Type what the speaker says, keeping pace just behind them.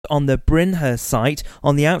on the Brynhurst site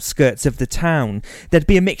on the outskirts of the town. There'd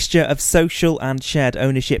be a mixture of social and shared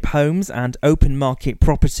ownership homes and open market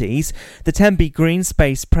properties. The Tenby Green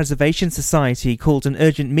Space Preservation Society called an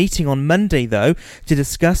urgent meeting on Monday, though, to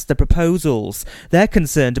discuss the proposals. They're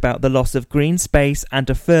concerned about the loss of green space and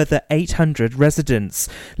a further 800 residents.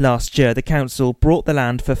 Last year, the council bought the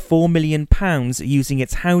land for £4 million using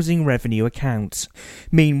its housing revenue account.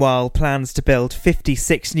 Meanwhile, plans to build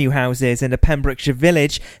 56 new houses in a Pembrokeshire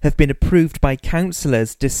village have been approved by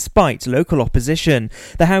councillors despite local opposition.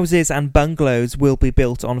 The houses and bungalows will be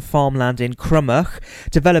built on farmland in Crummoch.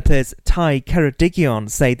 Developers Tai Ceredigion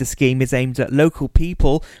say the scheme is aimed at local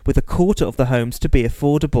people, with a quarter of the homes to be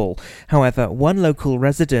affordable. However, one local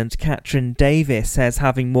resident, Catherine Davis, says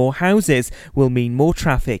having more houses will mean more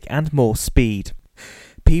traffic and more speed.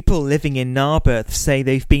 People living in Narberth say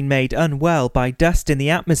they've been made unwell by dust in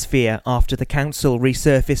the atmosphere after the council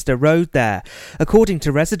resurfaced a road there. According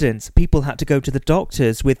to residents, people had to go to the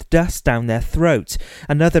doctors with dust down their throat.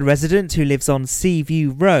 Another resident who lives on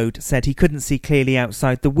Seaview Road said he couldn't see clearly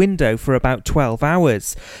outside the window for about 12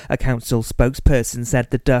 hours. A council spokesperson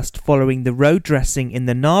said the dust following the road dressing in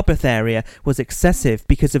the Narberth area was excessive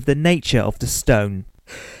because of the nature of the stone.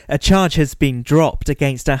 A charge has been dropped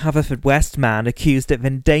against a Haverfordwest man accused of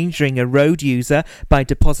endangering a road user by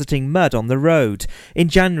depositing mud on the road. In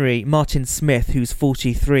January, Martin Smith, who's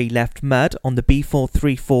 43, left mud on the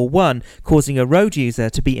B4341, causing a road user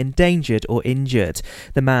to be endangered or injured.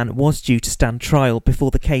 The man was due to stand trial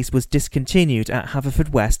before the case was discontinued at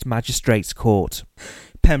Haverfordwest Magistrates Court.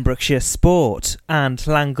 Pembrokeshire Sport and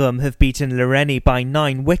Llangwm have beaten Llanelli by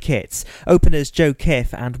 9 wickets. Openers Joe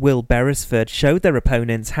Kiff and Will Beresford showed their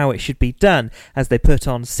opponents how it should be done as they put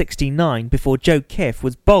on 69 before Joe Kiff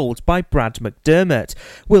was bowled by Brad McDermott.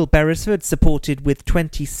 Will Beresford supported with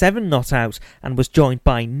 27 not out and was joined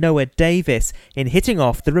by Noah Davis in hitting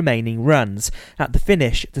off the remaining runs. At the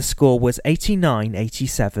finish, the score was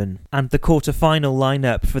 89-87. And the quarter-final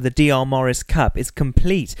lineup for the DR Morris Cup is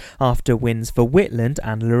complete after wins for Whitland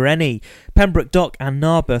and Llanelli. Pembroke Dock and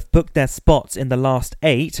Narberth booked their spots in the last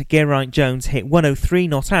 8. Geraint Jones hit 103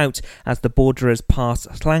 not out as the Borderers passed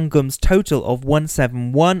Llangwm's total of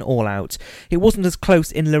 171 all out. It wasn't as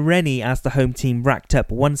close in Llanelli as the home team racked up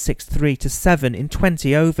 163-7 in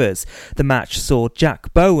 20 overs. The match saw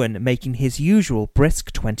Jack Bowen making his usual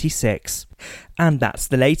brisk 26. And that's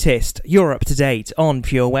the latest. You're up to date on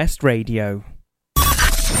Pure West Radio.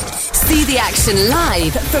 See the action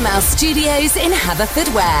live from our studios in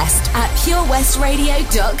Haverfordwest at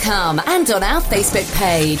purewestradio.com and on our Facebook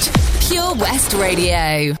page. Pure West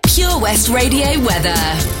Radio. Pure West Radio weather.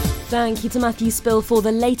 Thank you to Matthew Spill for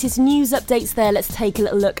the latest news updates there. Let's take a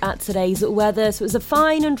little look at today's weather. So it was a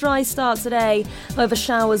fine and dry start today. However,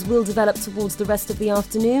 showers will develop towards the rest of the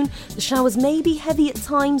afternoon. The showers may be heavy at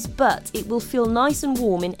times, but it will feel nice and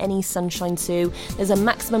warm in any sunshine too. There's a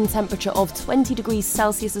maximum temperature of 20 degrees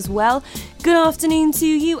Celsius as well. Good afternoon to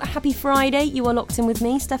you. Happy Friday. You are locked in with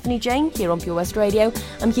me, Stephanie Jane, here on Pure West Radio.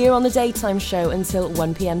 I'm here on the daytime show until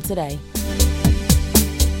 1 p.m. today.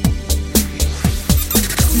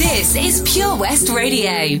 This is Pure West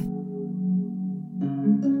Radio.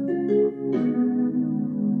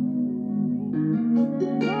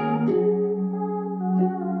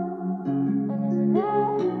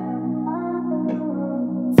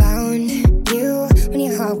 Found you when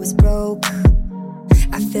your heart was broke.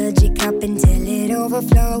 I filled your cup until it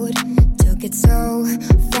overflowed. Took it so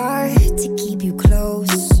far to keep you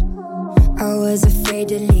close. I was afraid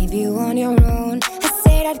to leave you on your own. I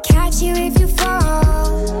said I'd catch you if you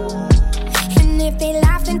fall, and if they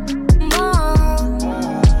laugh then more.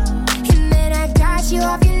 And then I got you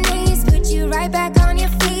off your knees, put you right back on your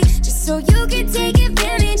feet, just so you could take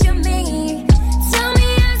advantage of me. Tell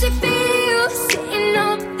me how's it feel, sitting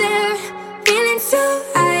up there, feeling so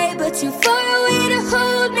high, but too far away to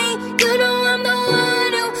hold me. You know I'm the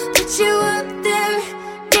one who put you up there.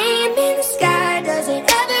 Name in the sky, does it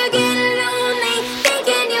ever get lonely?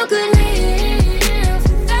 Thinking you could live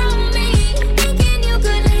without me. Thinking you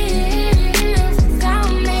could live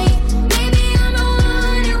without me. Maybe I'm the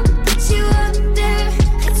one who put you up there.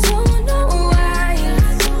 I don't know why.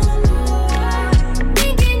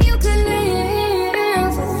 Thinking you could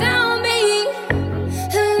live without me.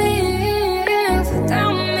 Live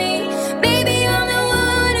without me. Maybe I'm the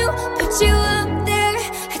one who put you up there.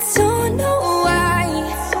 I don't know why.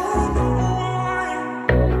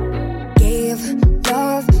 Gave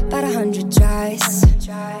love about 100 tries,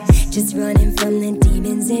 just running from the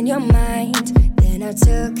demons in your mind. Then I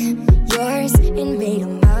took yours and made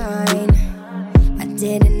them mine. I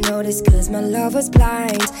didn't notice cause my love was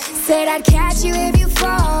blind. Said I'd catch you if you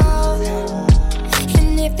fall,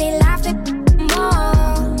 and if they laughed at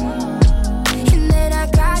more. And then I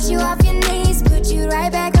got you off your knees, put you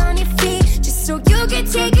right back on your feet, just so you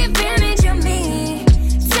could take advantage of me.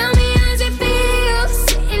 Tell me how's it feel,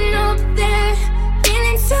 sitting up there,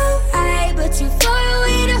 feeling so high, but too far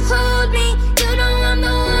away to hold me. You know I'm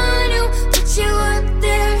the one who put you up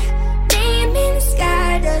there. Name in the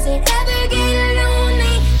sky, does it ever get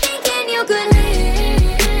lonely? Thinking you could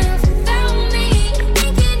live without me,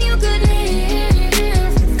 thinking you could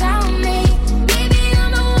live without me. Maybe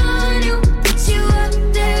I'm the one who put you up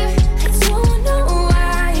there. I don't know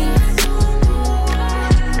why.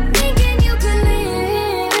 Thinking you could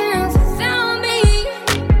live without me,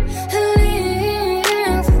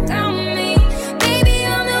 live without me. Maybe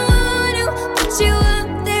I'm the one who put you up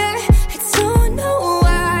there. I don't know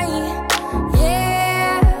why.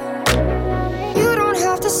 Yeah. You don't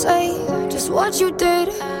have to say just what you did.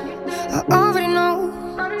 I already know.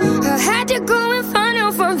 I had to go and find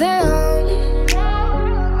out from them.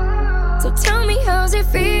 So tell me how's it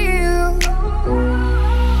feel?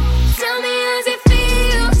 Tell me how's it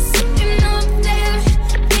feel, sitting up there,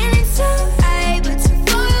 feeling so high, but too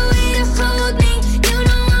far away to hold me. You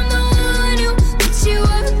know I'm the one who put you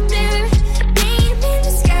up there. Name in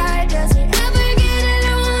the sky, does it ever get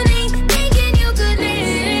lonely? Thinking you could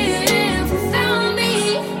live without me,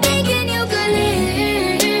 thinking you could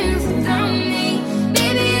live without me.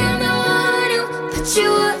 Maybe I'm the one who put you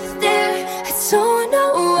up there. I don't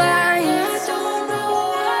know why. I don't know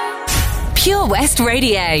why. Pure West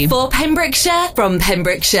Radio for Pembrokeshire from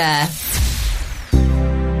Pembrokeshire.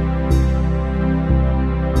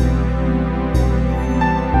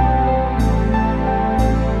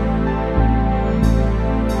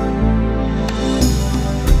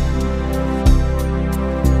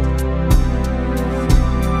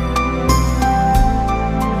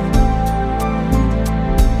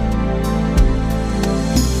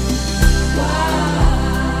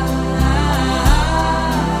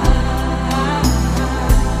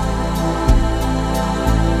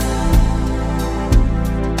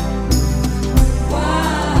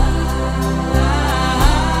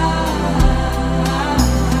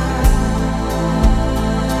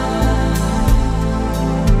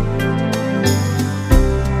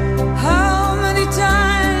 How many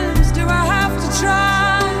times do I have to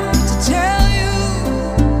try to tell you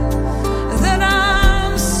that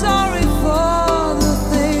I'm sorry for the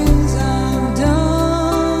things I've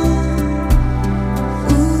done?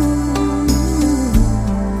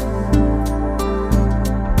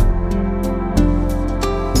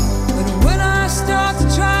 But when I start to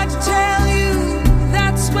try to tell you,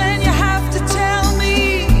 that's when you have to tell me,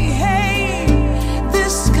 hey,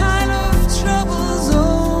 this kind of trouble's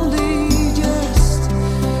only just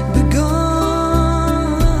begun.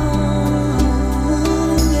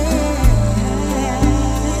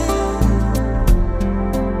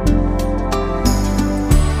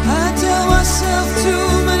 I tell myself too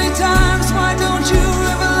many times, why don't you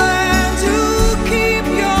ever learn to keep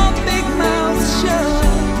your big mouth shut?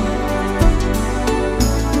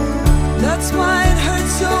 That's why it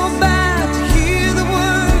hurts so bad to hear the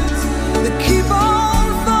words that keep on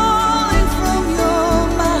falling from your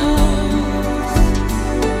mouth,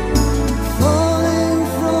 falling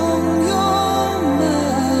from your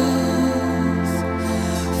mouth,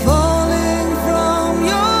 falling from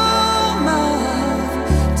your mouth.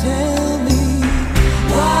 Tell me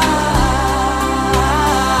why.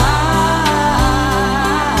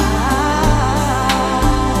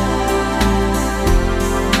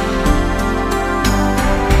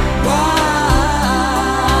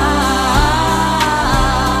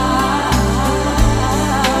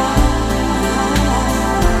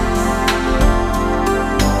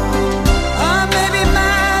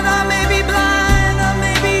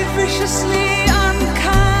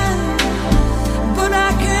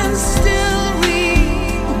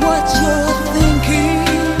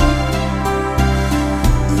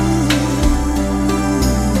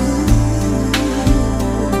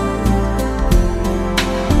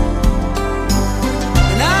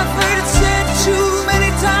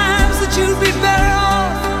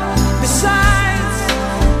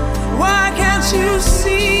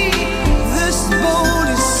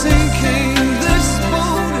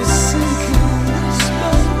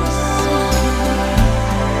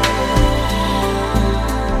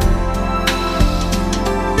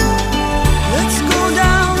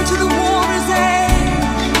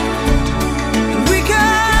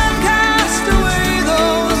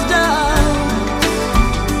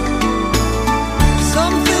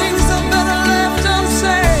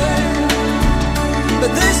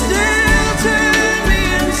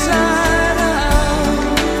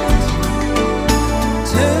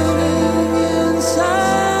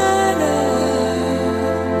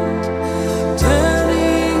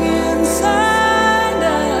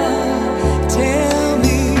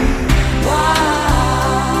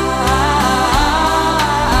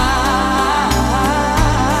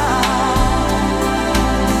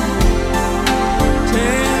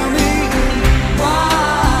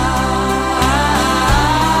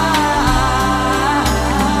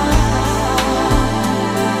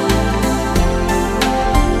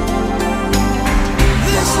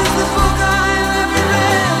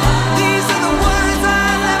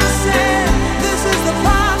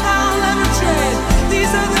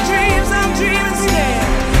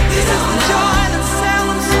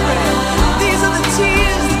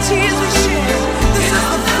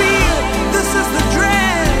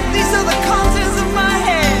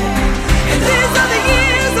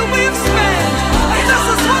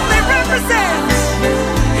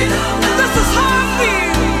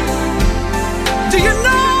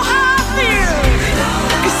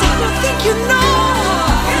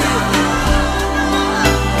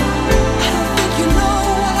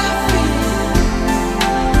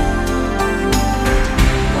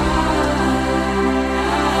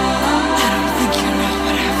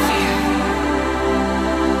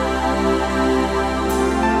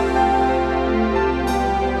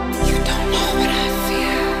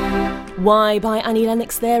 Why by Annie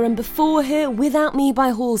Lennox there, and before her, Without Me by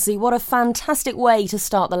Halsey. What a fantastic way to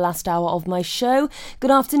start the last hour of my show.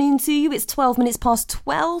 Good afternoon to you. It's 12 minutes past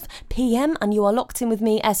 12 p.m. and you are locked in with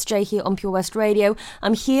me, SJ, here on Pure West Radio.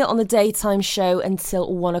 I'm here on the daytime show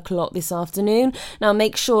until 1 o'clock this afternoon. Now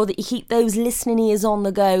make sure that you keep those listening ears on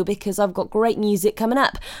the go because I've got great music coming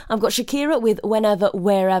up. I've got Shakira with Whenever,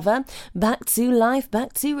 Wherever, Back to Life,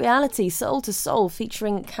 Back to Reality, Soul to Soul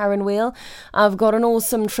featuring Karen Wheel. I've got an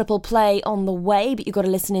awesome triple play on the way, but you've got to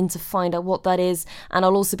listen in to find out what that is, and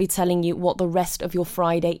I'll also be telling you what the rest of your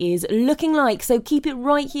Friday is looking like, so keep it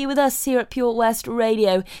right here with us here at Pure West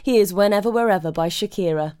Radio. Here's Whenever Wherever by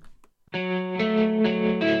Shakira.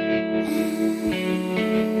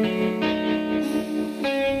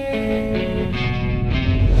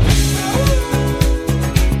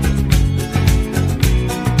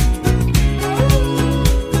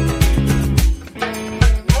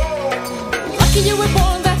 You were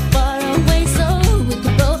born that far away, so we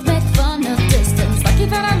could both make fun of distance. Lucky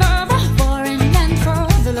that I love her for and for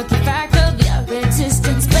the lucky fact of your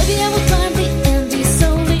existence. Baby, I will climb the Andes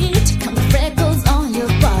solely to count the freckles on your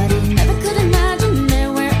body. Never could imagine there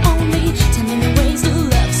were only 10 million ways to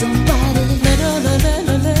love somebody.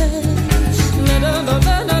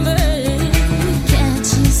 Can't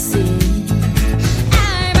you see?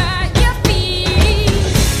 I'm at your feet.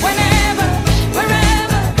 Whenever,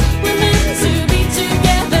 wherever we're meant to be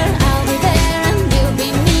together, I'll be there and you'll be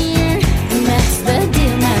near, and that's the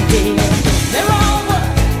deal, my dear. They're over,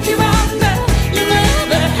 you're under, you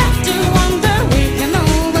never have to wonder. We can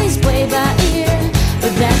always play by ear,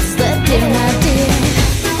 but that's the deal, my dear.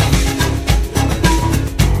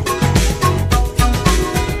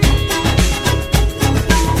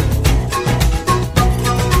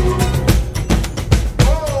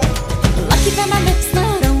 Lucky that my lips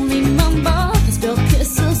not only mumble, they spill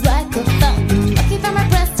kisses like a fountain. Lucky that my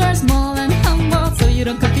breasts are small and humble, so you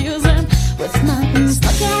don't confuse them with mountains.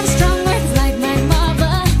 Lucky I have strong words like my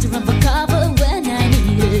mother to run for cover when I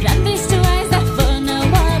need it. And these two eyes that for no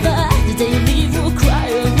other, the day you leave will cry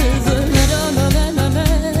a river.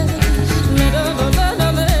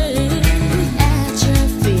 At your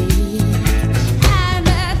feet, I'm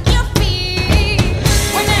at your feet.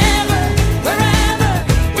 Whenever, wherever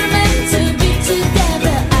we're meant to be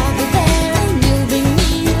together, I'll be there and you'll be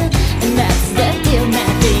near, and that's the deal, my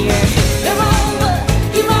dear. They're over,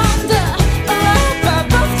 you're under, or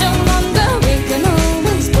both don't wonder. We can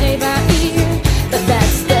always play by ear, but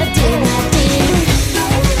that's the deal, my dear.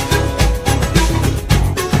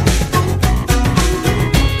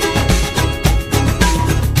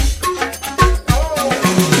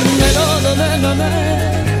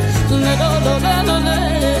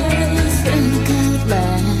 Think out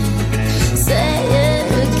loud, say it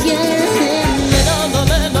again.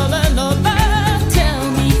 Tell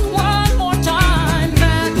me one more time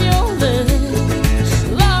that you'll live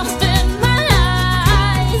lost in my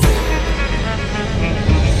eyes.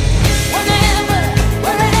 Whenever,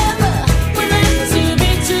 wherever we're meant to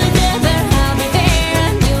be together, I'll be there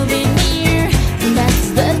and you'll be near, and that's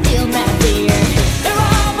the deal, my dear. They're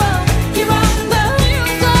over, you're under, you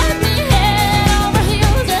got me head over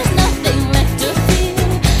heels. There's nothing left to feel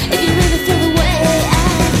if you really feel the way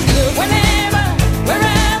I feel. Whenever,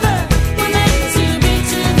 wherever we're meant to be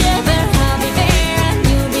together, I'll be there and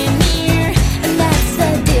you'll be near, and that's the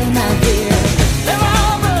deal, my dear. They're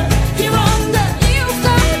over, you're under, you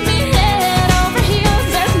got me head over heels.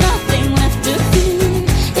 There's nothing left to feel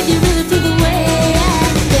if you really feel the way I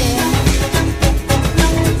feel.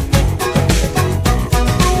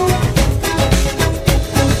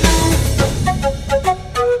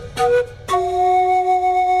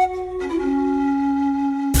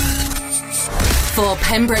 For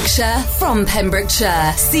Pembrokeshire, from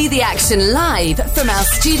Pembrokeshire. See the action live from our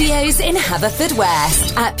studios in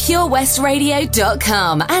Haverfordwest at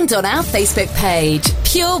purewestradio.com and on our Facebook page,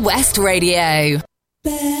 Pure West Radio.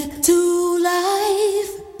 Back to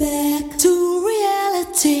life, back to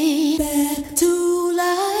reality, back to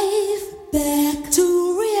life, back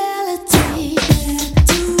to reality, back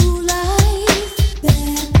to life,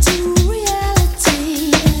 back to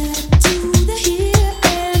reality, back to the here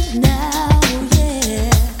and now,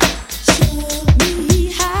 yeah. Show me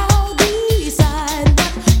how, decide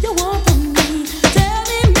what you want from me. Tell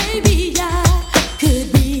me maybe I could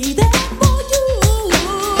be there for you.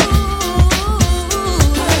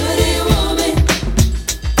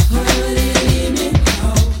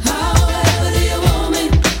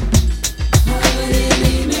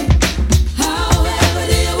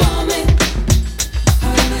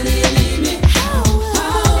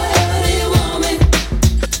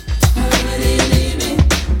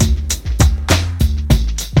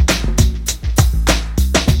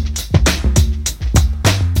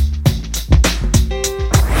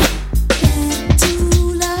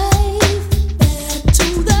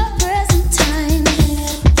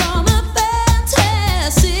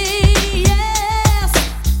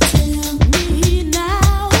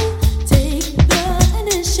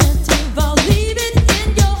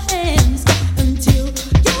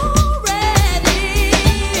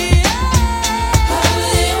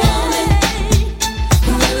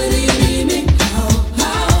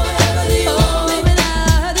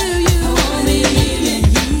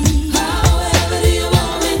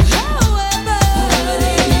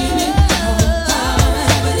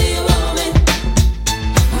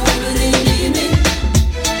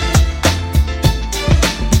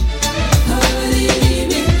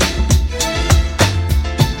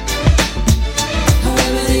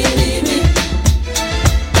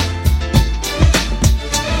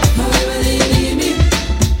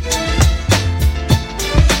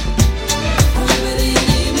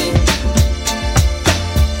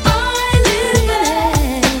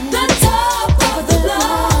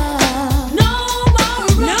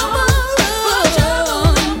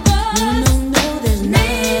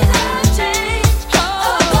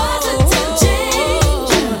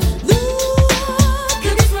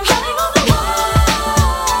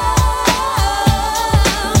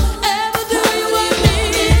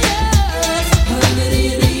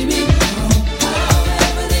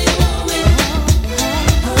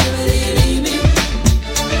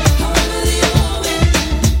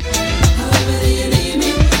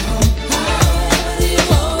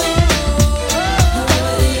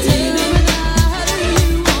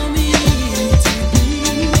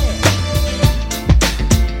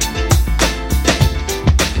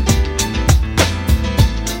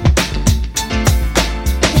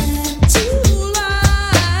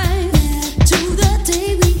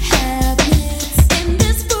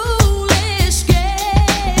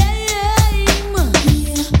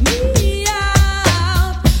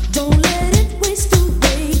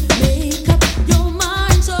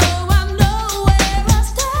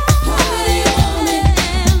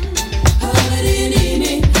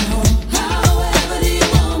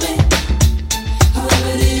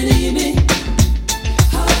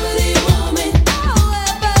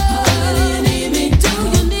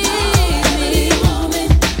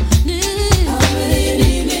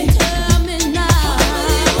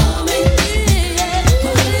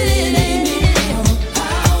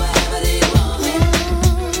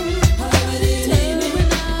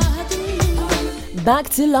 Back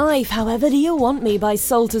to Life, However Do You Want Me by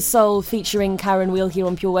Soul to Soul, featuring Karen Wheel here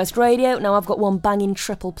on Pure West Radio. Now I've got one banging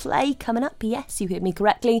triple play coming up. Yes, you heard me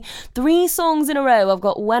correctly. 3 songs in a row. I've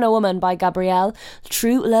got When a Woman by Gabrielle,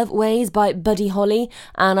 True Love Ways by Buddy Holly,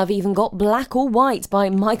 and I've even got Black or White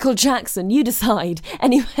by Michael Jackson. You decide.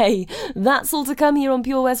 Anyway, that's all to come here on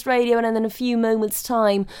Pure West Radio, and then in a few moments'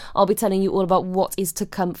 time, I'll be telling you all about what is to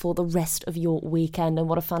come for the rest of your weekend, and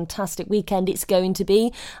what a fantastic weekend it's going to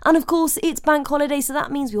be. And of course, it's bank holiday, so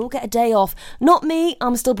that means we all get a day off. Not me,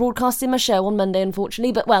 I'm still broadcasting my show on Monday,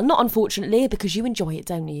 unfortunately, but well, not unfortunately, because you enjoy it,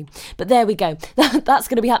 don't you? But there we go. That's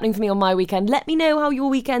going to be happening for me on my weekend. Let me know how your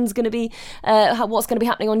weekend's going to be, what's going to be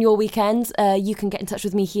happening on your weekend. You can get in touch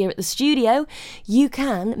with me here at the studio. You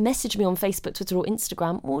can message me on Facebook, Twitter or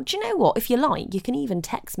Instagram, or do you know what? If you like, you can even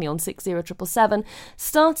text me on 60777,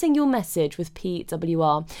 starting your message with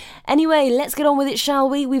PWR. Anyway, let's get on with it, shall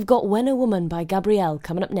we? We've got When a Woman by Gabrielle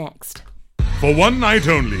coming up next. For one night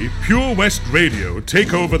only, Pure West Radio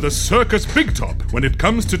take over the Circus Big Top when it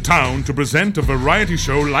comes to town to present a variety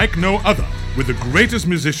show like no other, with the greatest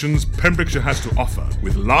musicians Pembrokeshire has to offer,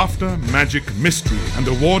 with laughter, magic, mystery, and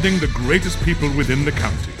awarding the greatest people within the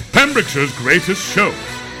county. Pembrokeshire's greatest show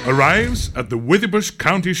arrives at the Withybush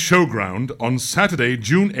County Showground on Saturday,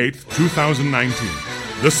 June 8th, 2019.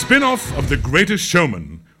 The spin-off of The Greatest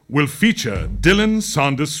Showman will feature Dylan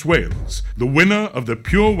Sanders Swales, the winner of the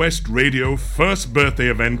Pure West Radio first birthday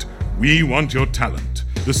event, We Want Your Talent.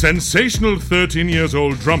 The sensational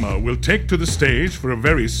 13-years-old drummer will take to the stage for a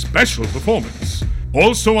very special performance.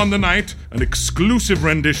 Also on the night, an exclusive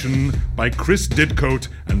rendition by Chris Didcote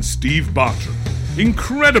and Steve Bartram.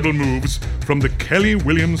 Incredible moves from the Kelly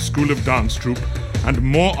Williams School of Dance Troupe, and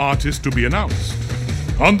more artists to be announced.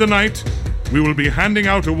 On the night, we will be handing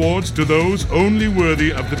out awards to those only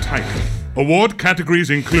worthy of the title. Award categories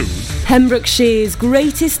include Pembrokeshire's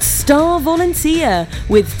greatest star volunteer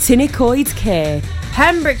with Tinnicoid Care.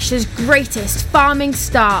 Pembrokeshire's greatest farming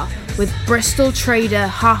star with Bristol Trader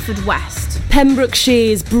Haverfordwest.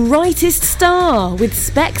 Pembrokeshire's brightest star with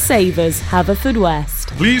Specsavers Haverfordwest.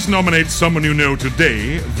 Please nominate someone you know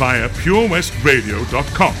today via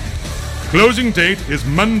purewestradio.com. Closing date is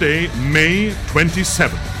Monday, May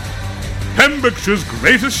 27th. Pembrokeshire's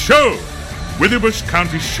greatest show, Withybush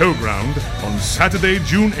County Showground, on Saturday,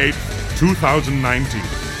 June 8th, 2019.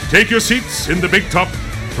 Take your seats in the Big Top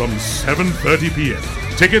from 7:30 p.m.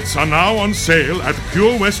 Tickets are now on sale at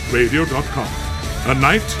purewestradio.com. A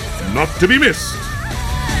night not to be missed.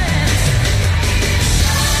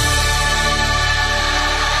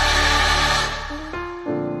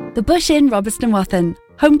 The Bush Inn, Robertson Wathen,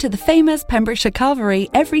 home to the famous Pembrokeshire Carvery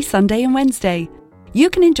every Sunday and Wednesday. You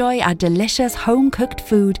can enjoy our delicious home-cooked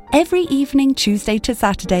food every evening, Tuesday to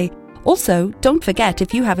Saturday. Also, don't forget,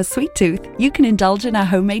 if you have a sweet tooth, you can indulge in our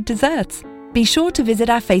homemade desserts. Be sure to visit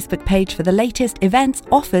our Facebook page for the latest events,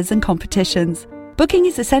 offers and competitions. Booking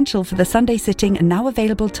is essential for the Sunday sitting and now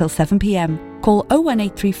available till 7 p.m. Call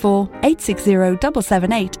 01834 860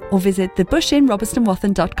 778 or visit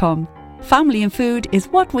thebushinrobertsonwathen.com. Family and food is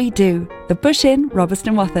what we do. The Bush Inn,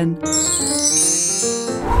 Robertson Wathen.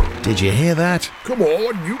 Did you hear that? Come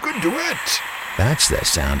on, you can do it! That's the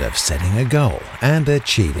sound of setting a goal and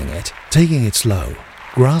achieving it. Taking it slow,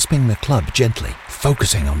 grasping the club gently,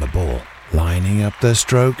 focusing on the ball, lining up the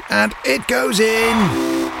stroke, and it goes in!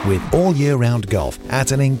 With all year-round golf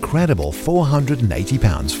at an incredible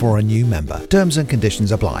 £480 for a new member. Terms and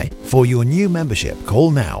conditions apply. For your new membership,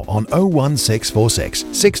 call now on 01646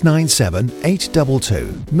 697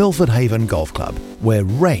 822. Milford Haven Golf Club, where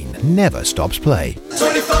rain never stops play.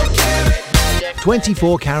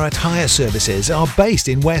 24 Carat Hire Services are based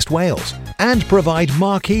in West Wales and provide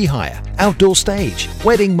marquee hire, outdoor stage,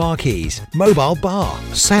 wedding marquees, mobile bar,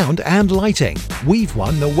 sound and lighting. We've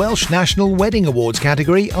won the Welsh National Wedding Awards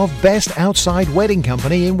category of Best Outside Wedding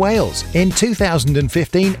Company in Wales in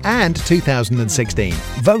 2015 and 2016,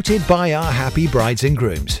 voted by our happy brides and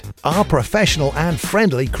grooms. Our professional and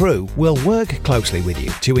friendly crew will work closely with you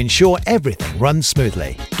to ensure everything runs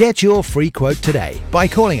smoothly. Get your free quote today by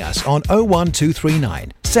calling us on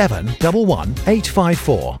 01239 711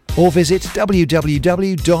 854 or visit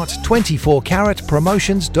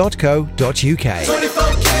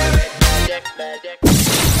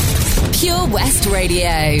www.24caratpromotions.co.uk. Pure West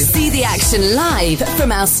Radio. See the action live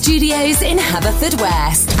from our studios in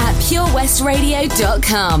Haverfordwest at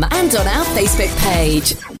purewestradio.com and on our Facebook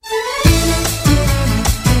page.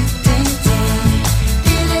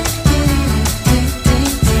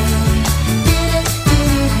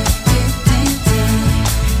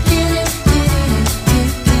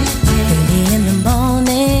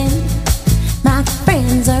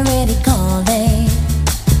 Already calling,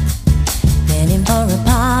 then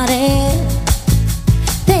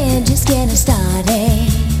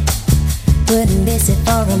couldn't miss it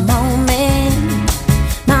for a moment.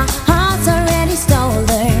 My heart's already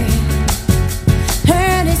stolen.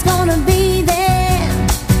 Heard it's gonna be there.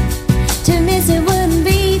 To miss it wouldn't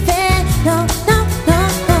be fair. No, no, no,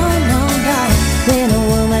 no, no, no. When a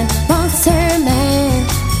woman wants her man,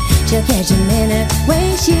 she'll catch him in a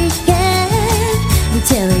way she can. I'm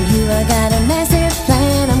telling you, I got a massive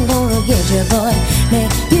plan. I'm gonna get you, boy,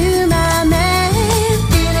 make you my man.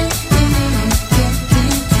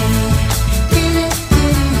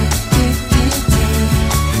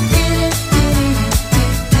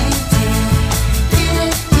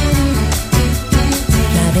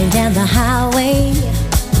 Driving down the highway,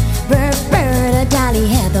 Roberta Dolly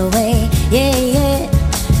Hathaway, yeah, yeah,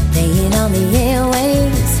 playing on the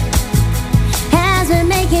airwaves. As we're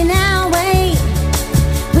making our way,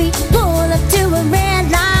 we pull up to a red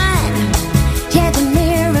light. Check the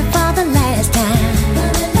mirror for the last time.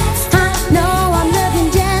 I know I'm looking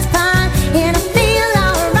just fine, and I feel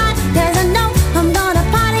alright, 'cause I know I'm gonna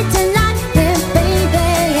party tonight. Then baby,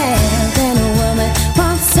 yeah, when a woman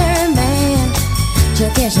wants her man,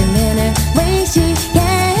 she'll catch him in her way she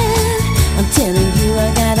can. I'm telling you, I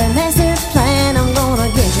got a massive plan. I'm gonna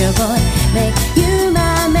get you, boy, make you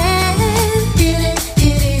my man.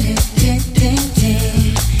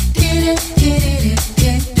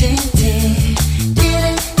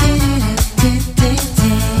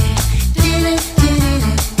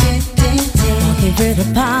 Walking through the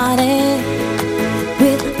party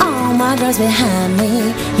with all my girls behind me,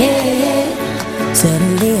 yeah, yeah.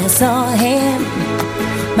 Suddenly I saw him.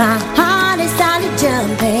 My heart it started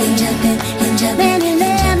jumping, jumping, and jumping. Then he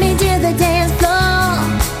led me to the dance floor.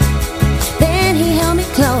 Then he held me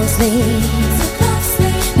closely.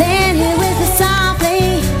 Then he whispered softly,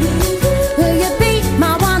 will you be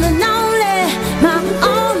my one and only, my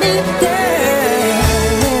only girl?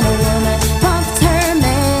 When a woman wants her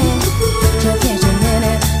man, she'll catch him in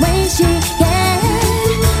her way she can.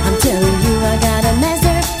 I'm telling you, I got a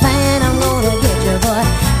master plan. I'm gonna get you, boy,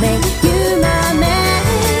 make you my man.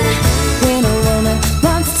 When a woman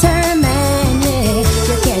wants her man, yeah,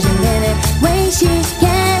 she'll catch him in her way she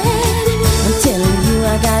can. I'm telling you,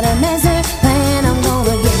 I got a master plan. I'm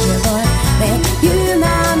gonna get you, boy, make you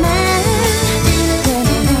my man.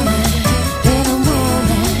 When a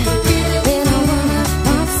woman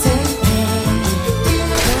wants her man.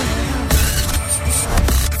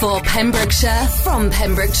 For Pembrokeshire, from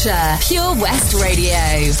Pembrokeshire, Pure West Radio.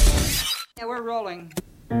 Yeah, we're rolling.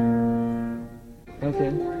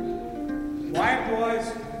 Okay. Quiet, boys.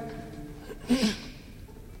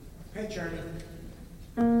 Picture.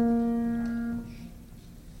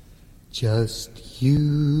 Just you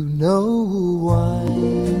know why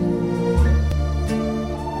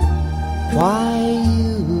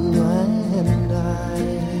you and I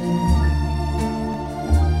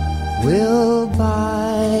will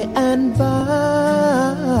by and by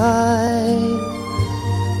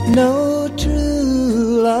know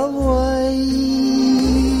true love ways.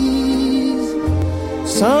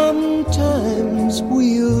 Sometimes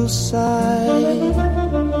we'll sigh,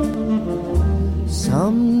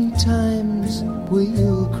 sometimes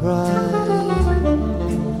we'll cry,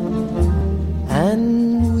 and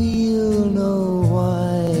we'll know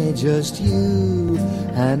why. Just you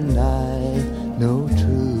and I know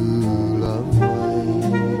true love ways.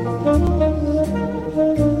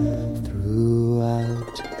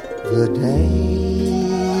 Throughout the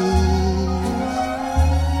days,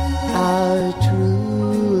 our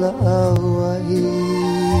true love ways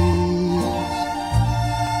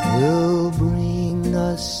will bring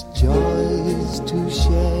us joys to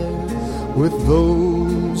share with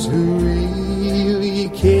those who really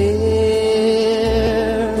care.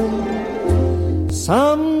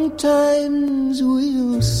 Sometimes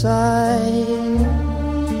we'll sigh,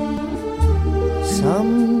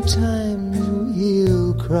 sometimes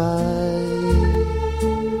we'll cry,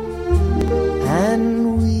 and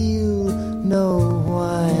we'll know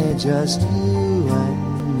why. Just you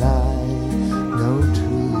and I know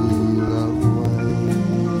true love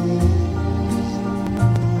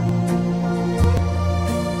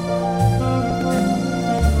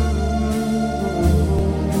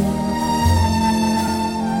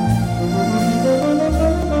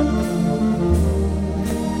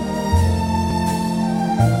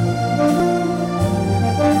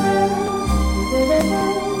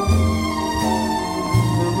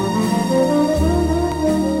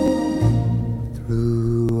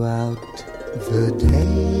throughout the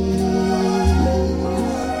days,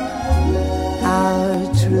 our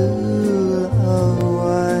true love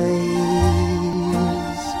ways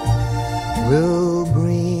will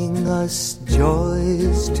bring us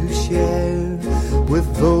joys to share with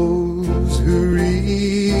those who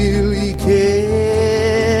really care.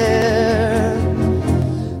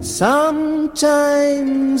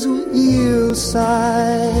 Sometimes we'll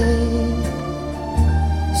sigh,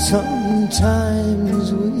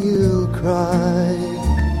 sometimes we'll cry,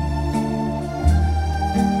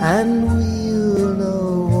 and we'll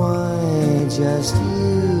know why. Just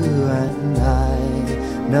you and I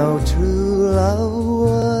know true love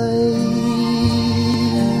ways.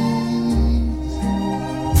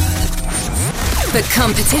 For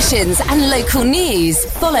competitions and local news,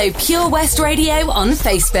 follow Pure West Radio on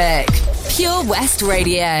Facebook. Pure West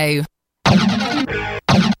Radio.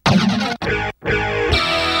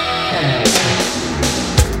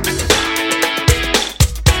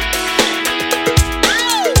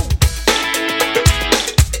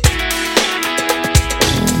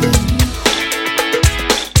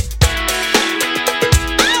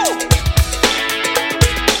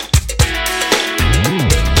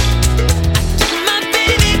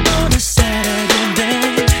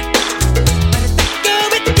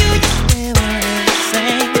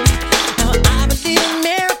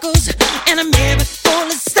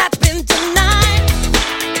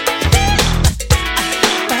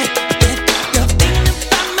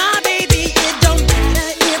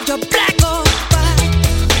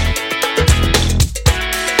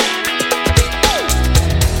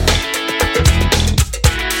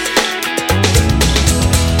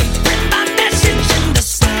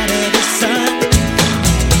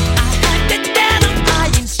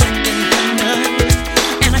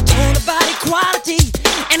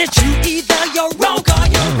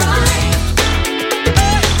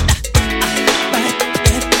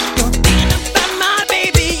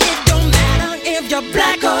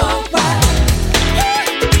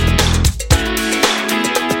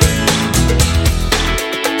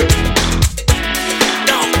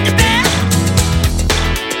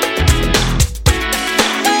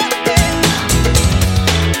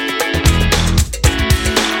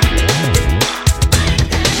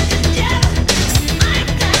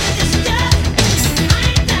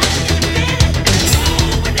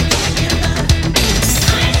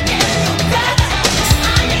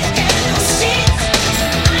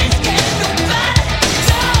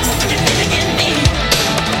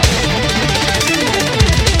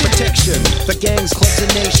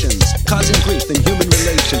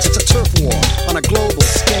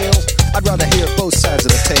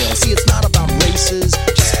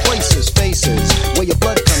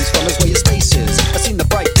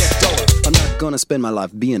 Spend my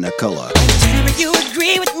life being a color. Tell me you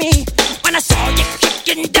agree with me when I saw you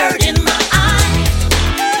kicking dirt in my eye.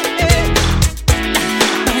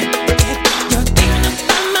 You're thinking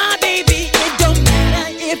about my baby. It don't matter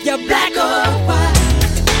if you're black or white.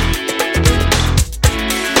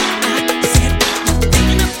 I said you're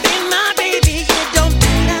thinking about my baby. It don't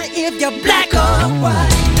matter if you're black or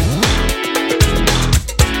white.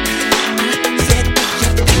 I said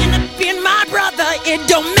you're thinking about my brother. It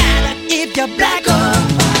don't matter if you're black or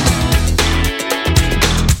white.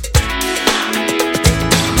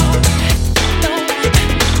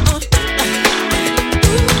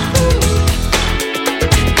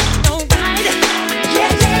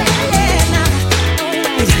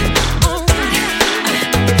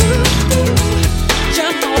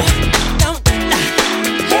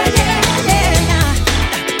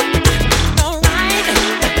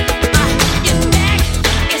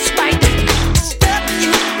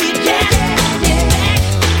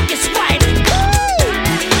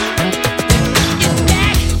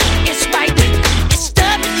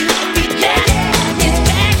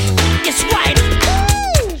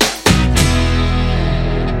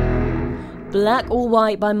 Black or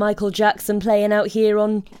White by Michael Jackson playing out here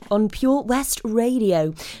on Pure West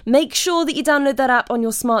Radio. Make sure that you download that app on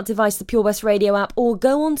your smart device, the Pure West Radio app, or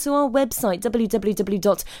go onto our website,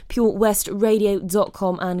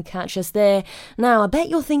 www.purewestradio.com, and catch us there. Now, I bet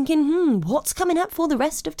you're thinking, what's coming up for the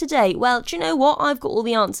rest of today? Well, do you know what? I've got all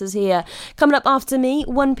the answers here. Coming up after me,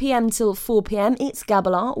 1 p.m. till 4 p.m, it's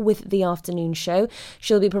Gabala with The Afternoon Show.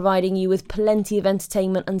 She'll be providing you with plenty of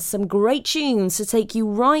entertainment and some great tunes to take you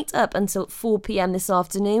right up until 4 p.m. this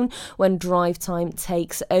afternoon when drive time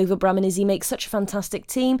takes over. Bram and Izzy make such a fantastic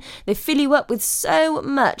team. They fill you up with so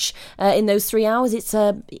much in those 3 hours. It's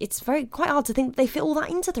quite hard to think they fit all that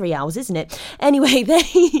into 3 hours, isn't it? Anyway,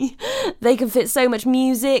 they can fit so much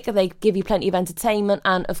music. They give you plenty of entertainment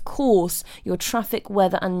and, of course, your traffic,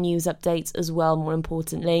 weather and news updates as well, more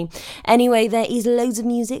importantly. Anyway, there is loads of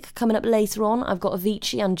music coming up later on. I've got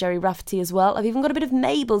Avicii and Jerry Rafferty as well. I've even got a bit of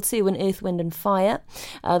Mabel too and Earth, Wind and Fire.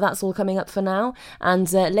 That's all coming up for now. now.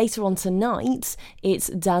 And later on tonight, it's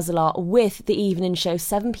Dazzler with the evening show,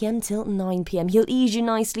 7 p.m. till 9 p.m. He'll ease you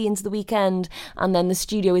nicely into the weekend. And then the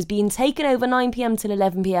studio is being taken over 9 p.m. till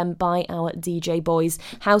 11 p.m. by our DJ boys.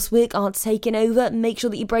 Housework are taking over. Make sure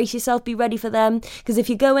that you brace yourself, be ready for them. Because if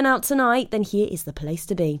you're going out tonight, then here is the place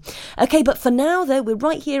to be. Okay, but for now, though, we're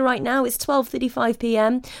right here, right now. It's 12:35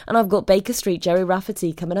 p.m. and I've got Baker Street, Jerry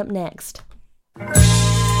Rafferty coming up next.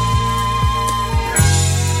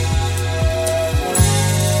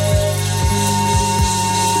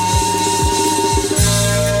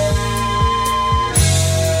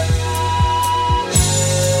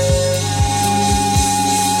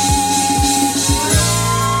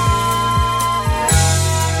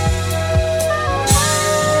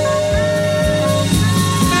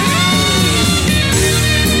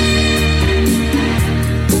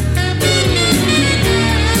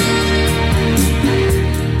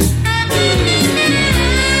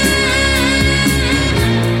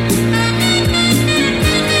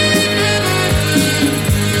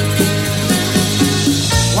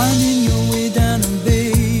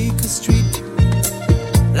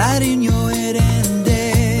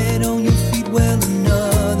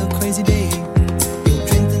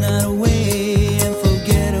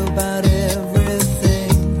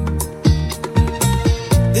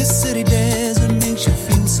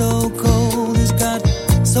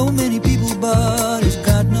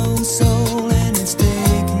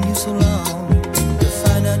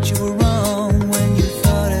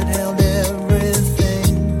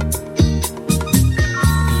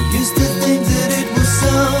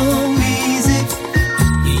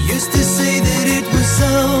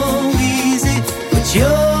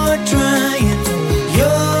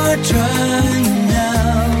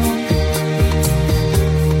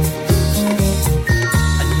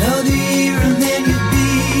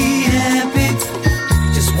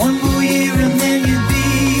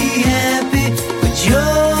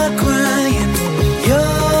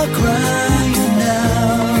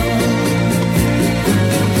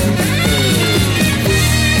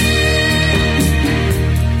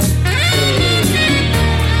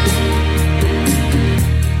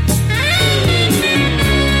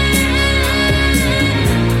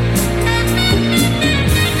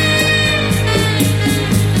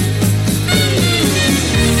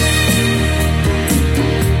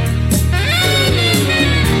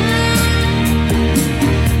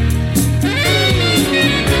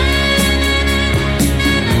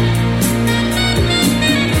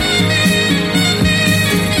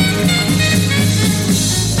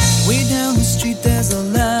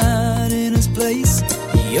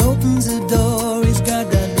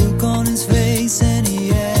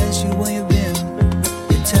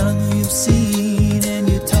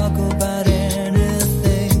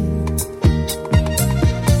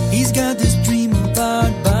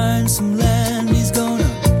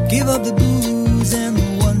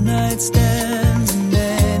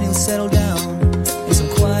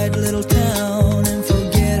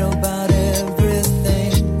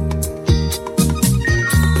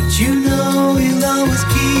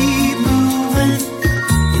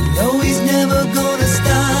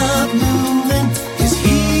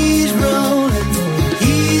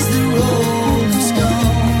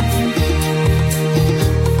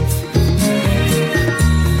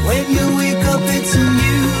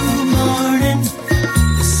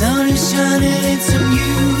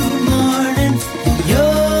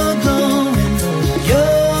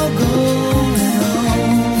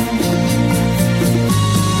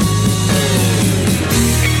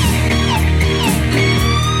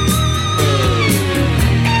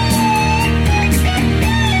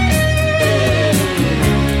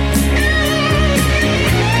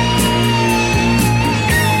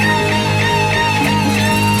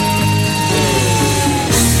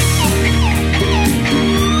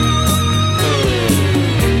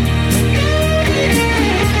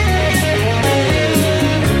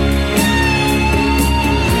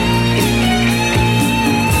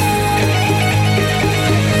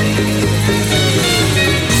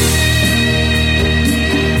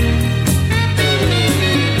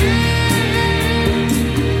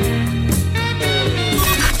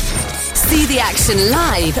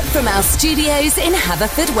 Live from our studios in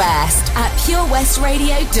Haverfordwest at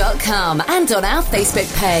purewestradio.com and on our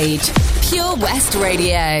Facebook page, Pure West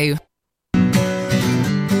Radio.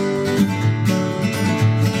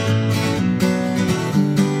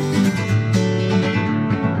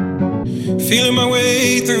 Feeling my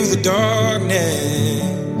way through the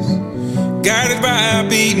darkness, guided by a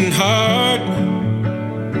beating heart.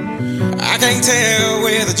 I can't tell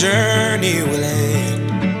where the journey will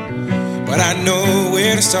end, but I know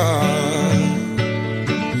where to start.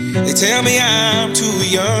 They tell me I'm too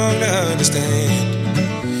young to understand.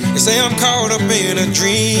 They say I'm caught up in a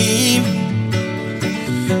dream.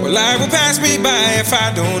 Well, life will pass me by if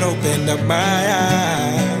I don't open up my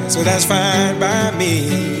eyes. So that's fine by me.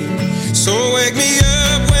 So wake me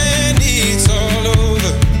up when it's all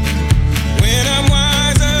over, when I'm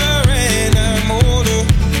wiser and I'm older.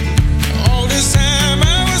 All this time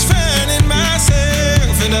I was finding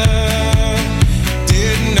myself and I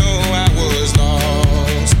didn't know I was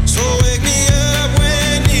lost. So wake me up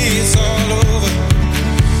when it's all over,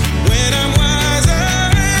 when I'm wiser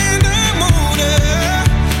and I'm older.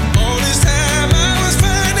 All this time I was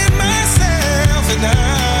finding myself and I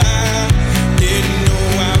didn't know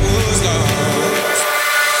I was lost.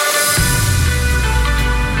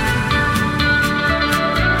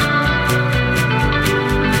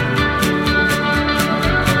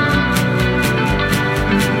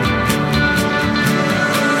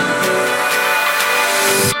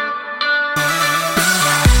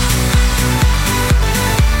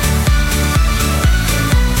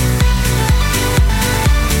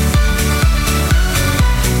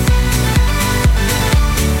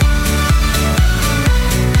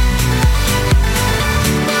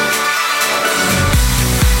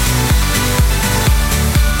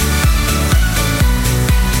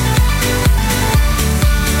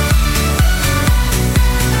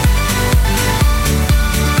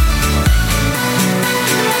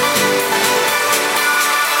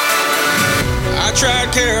 I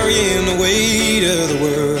tried carrying the weight of the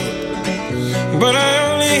world, but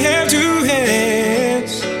I only have two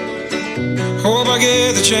hands. Hope I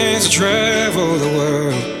get the chance to travel the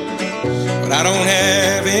world, but I don't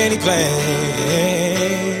have any plans.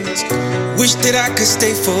 Wish that I could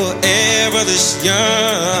stay forever this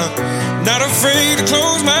young, not afraid to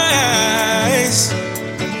close my eyes.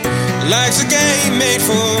 Life's a game made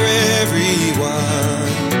for everyone,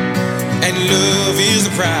 and love is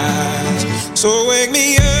the prize. So wake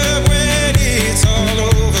me up when it's all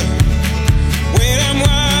over, when I'm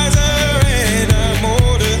wiser and I'm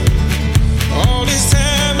older. All this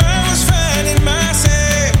time I was finding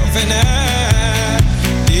myself and I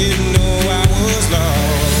didn't know I was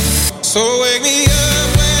lost. So wake me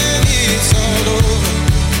up when it's all over,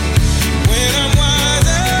 when I'm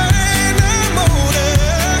wiser and I'm older.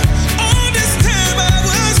 All this time I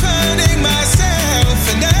was finding myself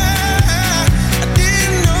and I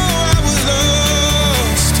didn't know I was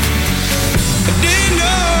lost. I didn't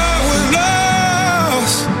know I was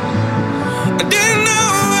lost. I didn't know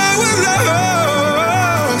I was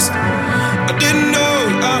lost. I didn't know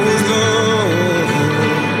I was lost.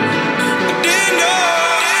 I didn't know.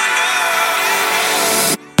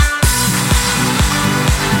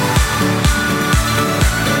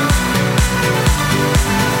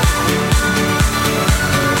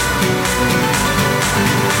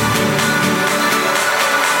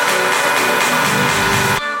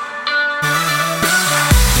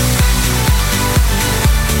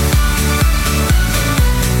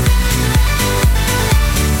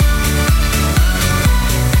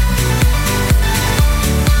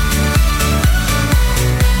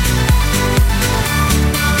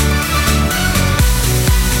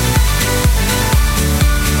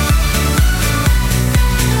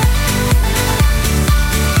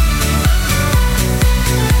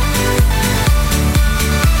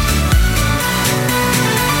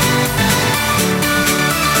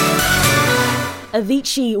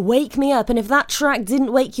 Avicii, Wake Me Up. And if that track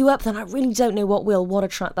didn't wake you up, then I really don't know what will. What a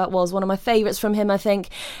track that was. One of my favourites from him, I think.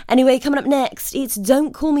 Anyway, coming up next, it's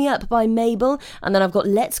Don't Call Me Up by Mabel. And then I've got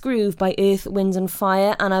Let's Groove by Earth, Wind and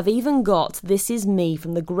Fire. And I've even got This Is Me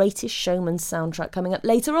from the Greatest Showman soundtrack coming up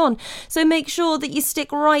later on. So make sure that you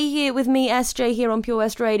stick right here with me, SJ, here on Pure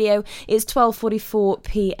West Radio. It's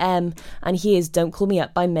 12:44pm. And here's Don't Call Me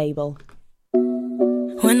Up by Mabel.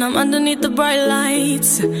 When I'm underneath the bright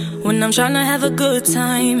lights, when I'm trying to have a good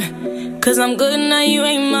time, 'cause I'm good now, you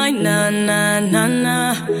ain't mine, nah, nah, nah,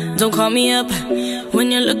 nah. Don't call me up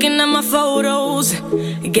when you're looking at my photos,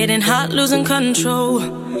 getting hot, losing control.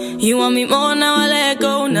 You want me more, now I let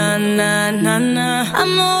go, nah, nah, nah, nah.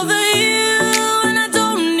 I'm over you and I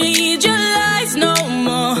don't need your lies no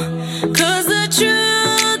more, 'cause the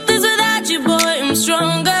truth is without you, boy, I'm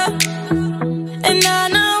stronger. And I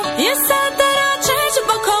know you said that I'd change up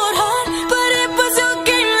a cold heart, but it was your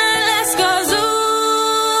game that last, 'cause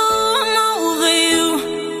ooh, I'm over you.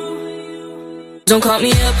 Don't call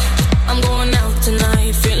me up, I'm going out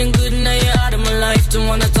tonight, feeling good now you're out of my life. Don't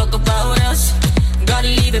wanna talk about us, gotta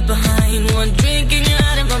leave it behind. One drink and you're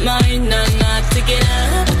out of my mind, nah, nah, take it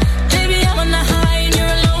up. Baby, I'm on the high and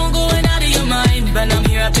you're alone, going out of your mind. But I'm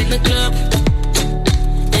here up in the club,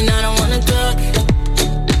 and I don't wanna talk.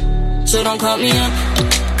 don't call me up,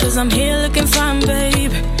 cause I'm here looking fine,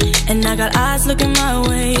 babe. And I got eyes looking my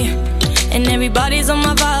way, and everybody's on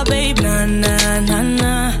my vibe, babe. Nah, nah, nah,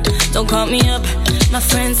 nah, don't call me up. My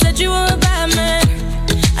friend said you were a bad man,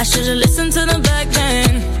 I should've listened to them back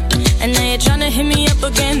then. And now you're tryna hit me up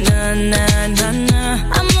again. Nah, nah, nah, nah,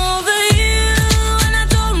 I'm over you, and I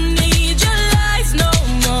don't need your lies no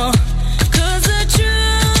more. Cause the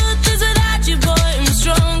truth is without you, boy, I'm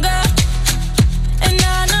stronger. And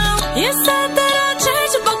I know you said that I'd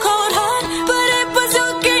change up a cold heart, but it was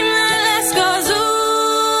your game that last. Cause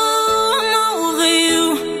ooh, I'm over you.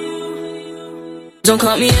 Don't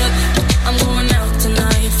call me up, I'm going out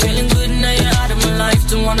tonight. Feeling good now you're out of my life.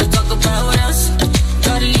 Don't wanna talk about us,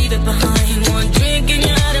 gotta leave it behind. One drink and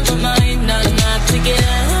you're out of my mind. Not enough to get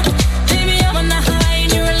up. Baby, I'm on the high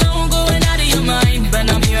and you're alone, going out of your mind. But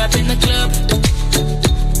I'm here up in the club,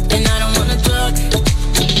 and I don't wanna talk,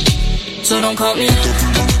 so don't call me up.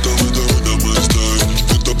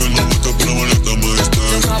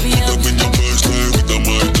 Don't call me up.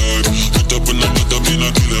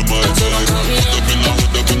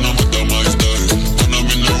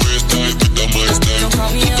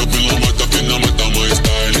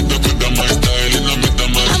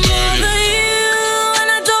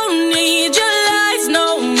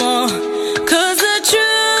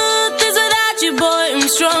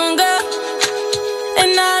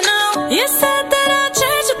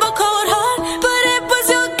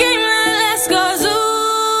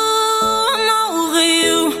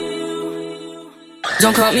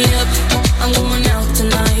 Don't call me up, I'm going out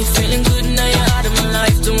tonight. Feeling good now you're out of my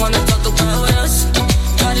life. Don't wanna talk about us,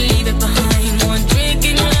 gotta leave it behind. One drink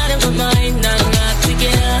and you're out of my mind. Not enough to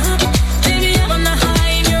get up. Baby, I'm on the high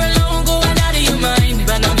and you're alone, going out of your mind.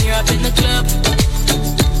 But I'm here up in the club,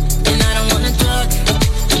 and I don't wanna talk,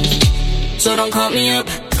 so don't call me up.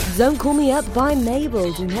 Don't Call Me Up by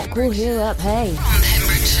Mabel. Do not call her up, hey.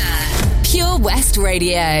 Pure West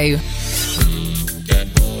Radio.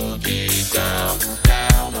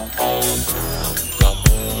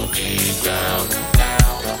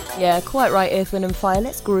 Yeah, quite right, Earth, Wind and Fire.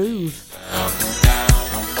 Let's groove.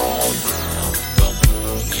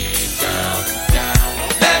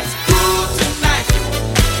 Let's groove tonight.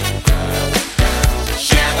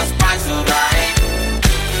 Share the spice of life.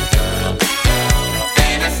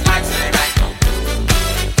 And it's like tonight.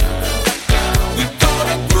 We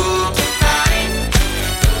gonna groove tonight.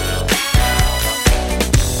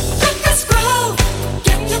 Let's groove.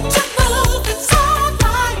 Get you to move. It's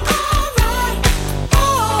alright, alright,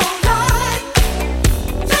 alright.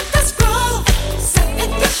 Let us groove. Set in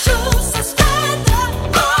your shoes and stand up.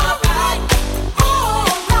 Alright,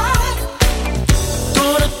 alright.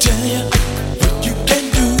 Gonna tell you what you can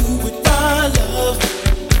do with my love.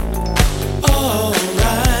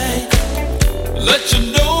 Alright. Let you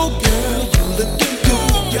know, girl, you're looking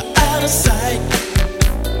good. You're out of sight.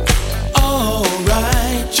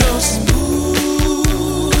 Alright. Just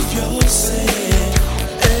move yourself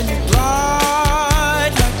and you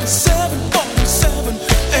glide like a 747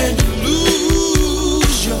 and you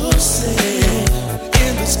lose yourself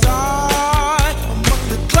in the sky among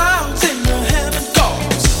the clouds in the heaven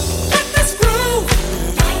goes. Let us groove.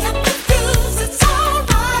 Light up the fuse. It's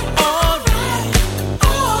alright, alright,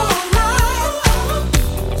 alright.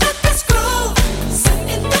 Let us groove. Sit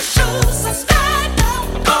in the shoes and stand up.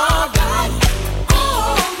 Alright,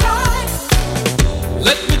 alright.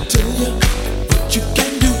 Let me tell you what you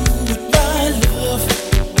can do with my love.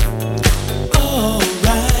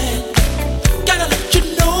 Alright. Gotta let you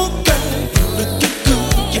know, girl, you're looking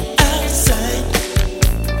good. You're out of sight.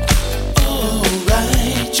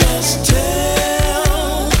 Alright. Just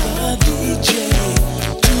tell the DJ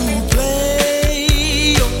to play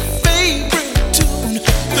your favorite tune.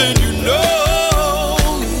 Then you know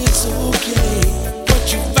it's okay. What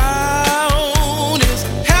you found is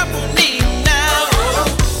happening now.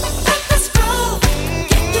 Let us groove.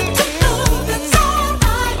 Get you to move. It's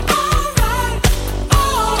alright, alright,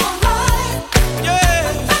 alright. Yeah.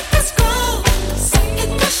 Let us groove. Sit in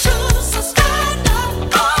your shoes and stand up.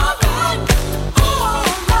 Alright,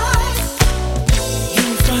 alright.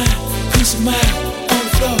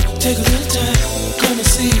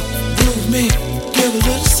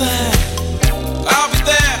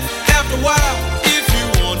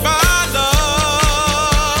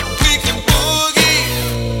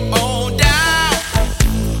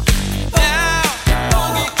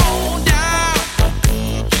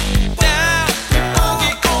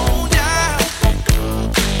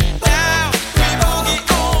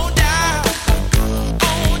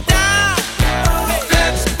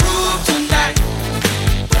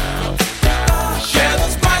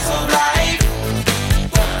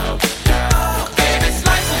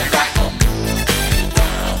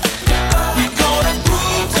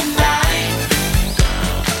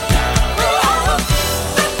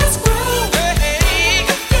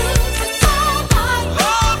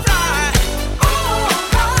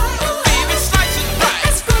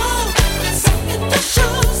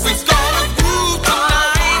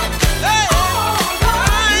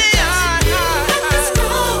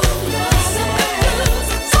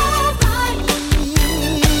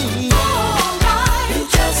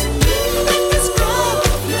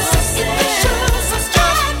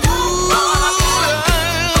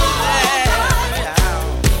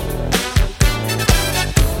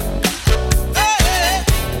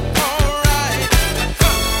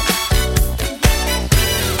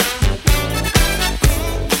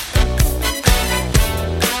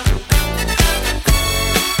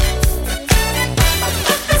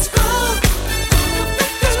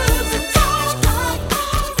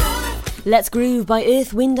 Let's Groove by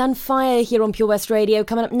Earth, Wind and Fire here on Pure West Radio.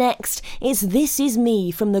 Coming up next, it's This Is Me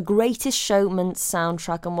from The Greatest Showman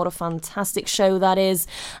soundtrack, and what a fantastic show that is.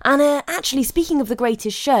 And actually, speaking of The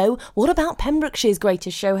Greatest Show, what about Pembrokeshire's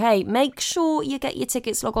Greatest Show? Hey, make sure you get your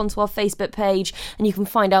tickets, log on to our Facebook page and you can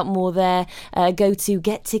find out more there. Go to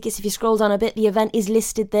Get Tickets. If you scroll down a bit, the event is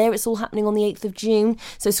listed there. It's all happening on the 8th of June.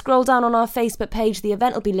 So scroll down on our Facebook page, the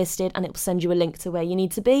event will be listed and it will send you a link to where you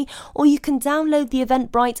need to be. Or you can download the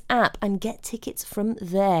Eventbrite app and get tickets from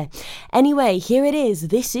there. Anyway, here it is.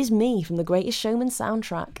 This Is Me from The Greatest Showman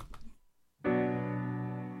soundtrack.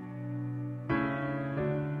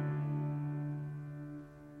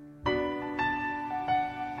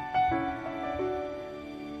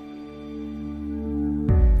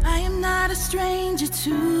 I am not a stranger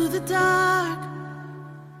to the dark.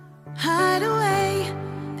 Hide away,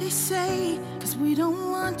 they say, 'cause we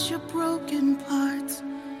don't want your broken parts.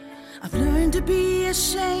 I've learned to be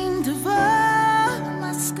ashamed of all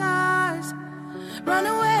my scars. Run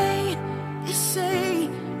away, they say,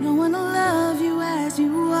 no one will love you as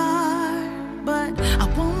you are. But I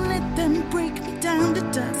won't let them break me down to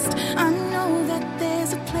dust. I know that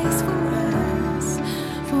there's a place for us,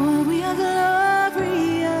 for we are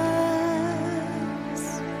glorious.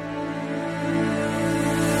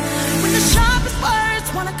 When the sharpest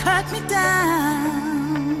words wanna cut me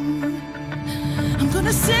down, I'm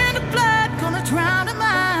gonna send a blood, gonna drown them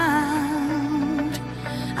out.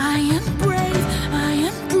 I am brave, I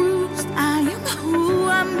am bruised, I am who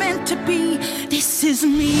I'm meant to be. This is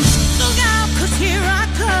me. Look out, 'cause here I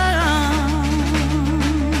come,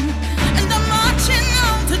 and I'm marching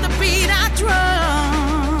on to the beat I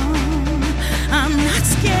drum. I'm not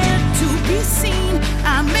scared to be seen,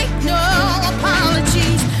 I make no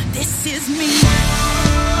apologies. This is me.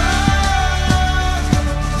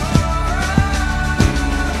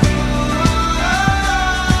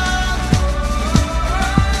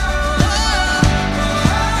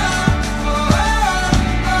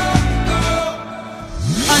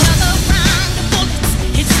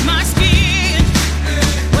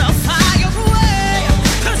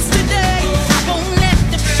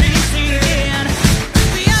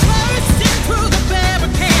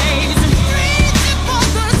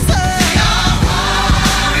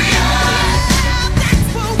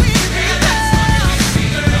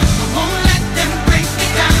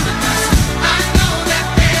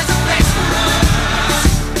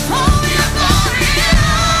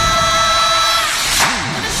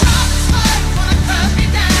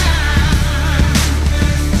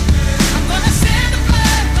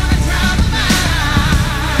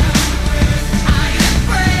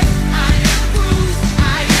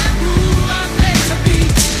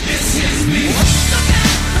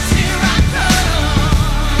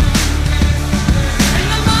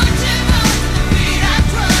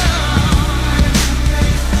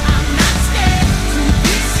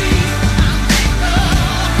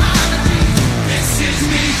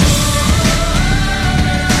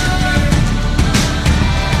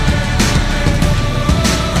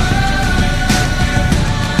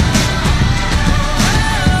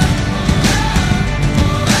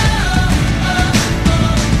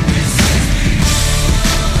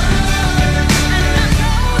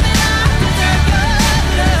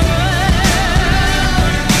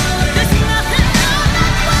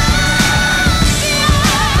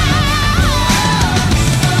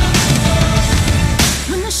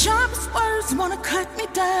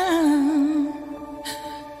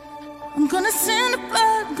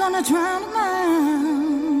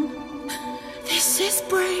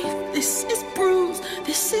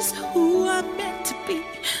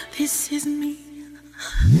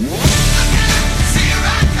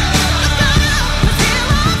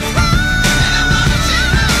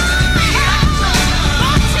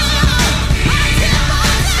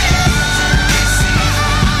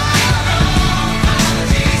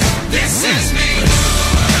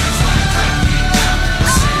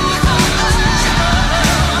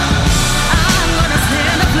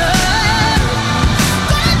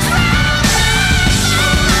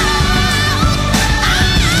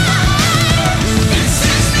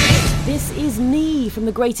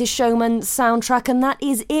 Greatest Showman soundtrack, and that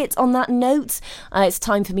is it. On that note, it's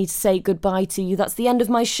time for me to say goodbye to you. That's the end of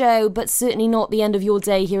my show, but certainly not the end of your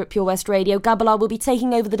day here at Pure West Radio. Gabalar will be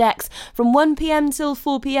taking over the decks from 1pm till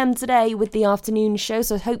 4pm today with the afternoon show,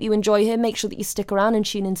 so I hope you enjoy her. Make sure that you stick around and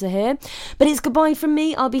tune into her. But it's goodbye from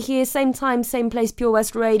me. I'll be here same time, same place, Pure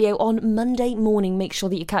West Radio on Monday morning. Make sure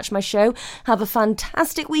that you catch my show. Have a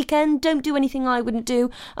fantastic weekend. Don't do anything I wouldn't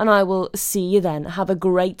do, and I will see you then. Have a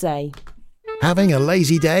great day. Having a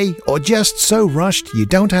lazy day or just so rushed you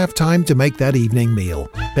don't have time to make that evening meal?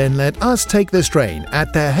 Then let us take the strain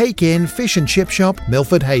at the Hake Inn Fish and Chip Shop,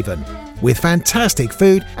 Milford Haven. With fantastic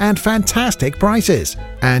food and fantastic prices.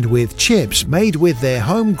 And with chips made with their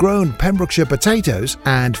homegrown Pembrokeshire potatoes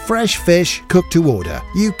and fresh fish cooked to order.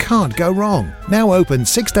 You can't go wrong. Now open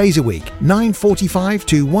 6 days a week, 9:45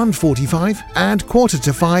 to 1:45 and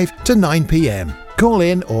 4:45 to 9 p.m. Call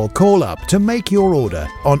in or call up to make your order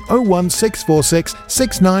on 01646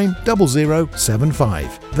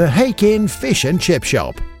 690075. The Hake Inn Fish and Chip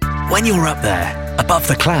Shop. When you're up there, above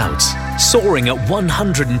the clouds, soaring at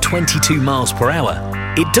 122 miles per hour,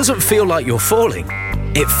 it doesn't feel like you're falling.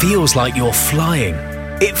 It feels like you're flying.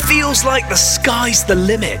 It feels like the sky's the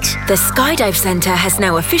limit. The Skydive Centre has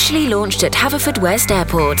now officially launched at Haverfordwest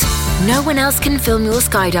Airport. No one else can film your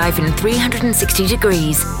skydive in 360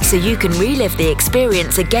 degrees, so you can relive the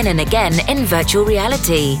experience again and again in virtual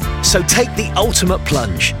reality. So take the ultimate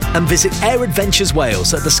plunge and visit Air Adventures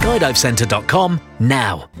Wales at theskydivecentre.com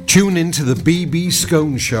now. Tune in to the BB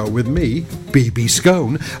Scone Show with me, BB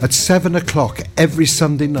Scone, at 7 o'clock every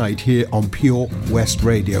Sunday night here on Pure West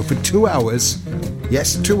Radio for 2 hours.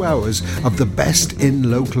 Yes, 2 hours of the best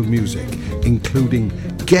in local music, including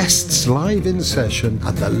guests live in session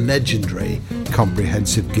and the legendary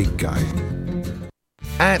Comprehensive Gig Guide.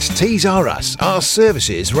 At Tees R Us, our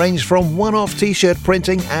services range from one-off t-shirt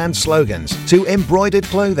printing and slogans to embroidered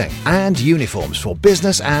clothing and uniforms for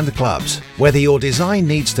business and clubs. Whether your design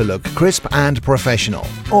needs to look crisp and professional,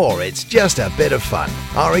 or it's just a bit of fun,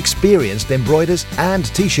 our experienced embroiders and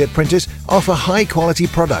t-shirt printers offer high-quality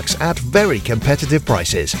products at very competitive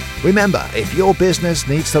prices. Remember, if your business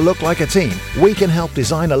needs to look like a team, we can help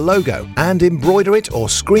design a logo and embroider it or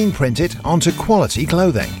screen print it onto quality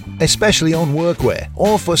clothing, especially on workwear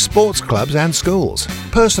or for sports clubs and schools.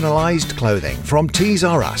 Personalised clothing from Tees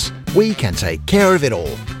R Us. We can take care of it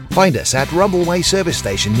all. Find us at Rumbleway Service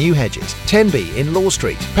Station, New Hedges, 10B in Law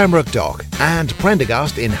Street, Pembroke Dock, and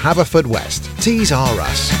Prendergast in Haverfordwest. Tees R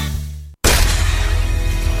Us.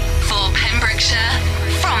 For Pembrokeshire,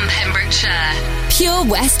 from Pembrokeshire, Pure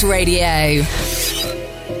West Radio.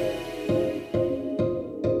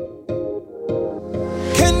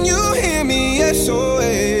 Can you hear me? SOS.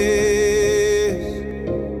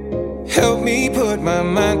 Help me put my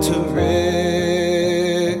mind to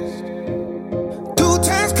rest. 2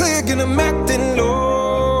 times click and I'm acting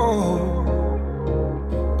low.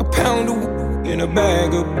 A pound of in a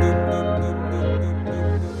bag of.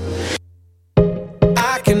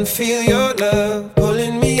 I can feel your love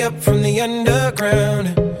pulling me up from the underground.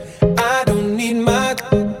 I don't need my.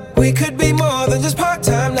 We could be more than just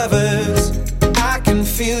part-time lovers. I can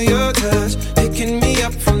feel your touch picking me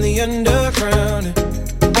up from the underground.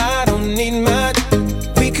 I don't need much.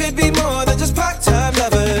 We could be more than just part-time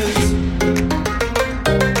lovers.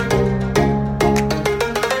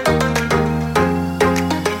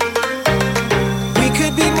 We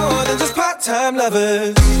could be more than just part-time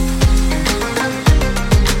lovers.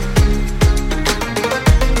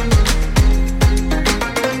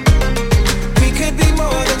 We could be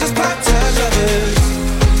more than just part-time lovers.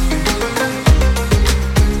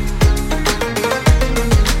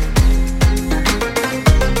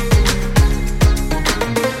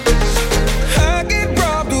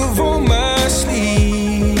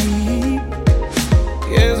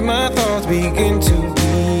 Begin to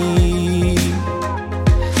be.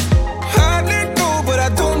 I let go, but I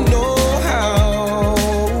don't know how.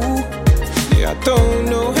 Yeah, I don't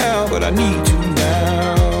know how, but I need to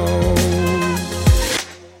now.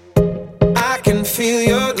 I can feel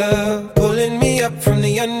your love pulling me up from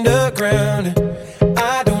the underground.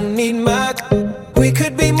 I don't need much. We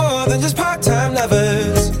could be more than just part-time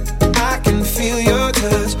lovers. I can feel your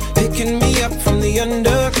touch picking me up from the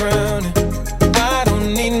underground. I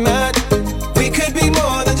don't need much. We could be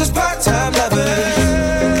more than just part-time lovers.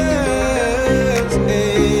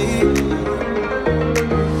 Hey.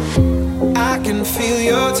 I can feel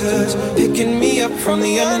your touch picking me up from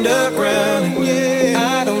the underground.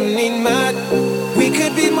 Yeah. I don't need much. We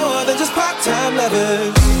could be more than just part-time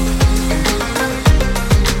lovers.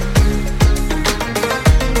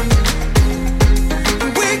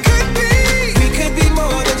 We could be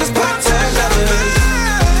more than just part-time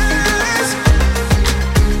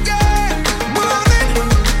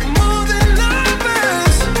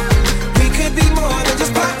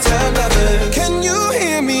lovers. Can you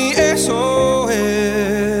hear me? SOS.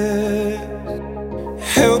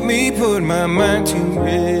 Help me put my mind to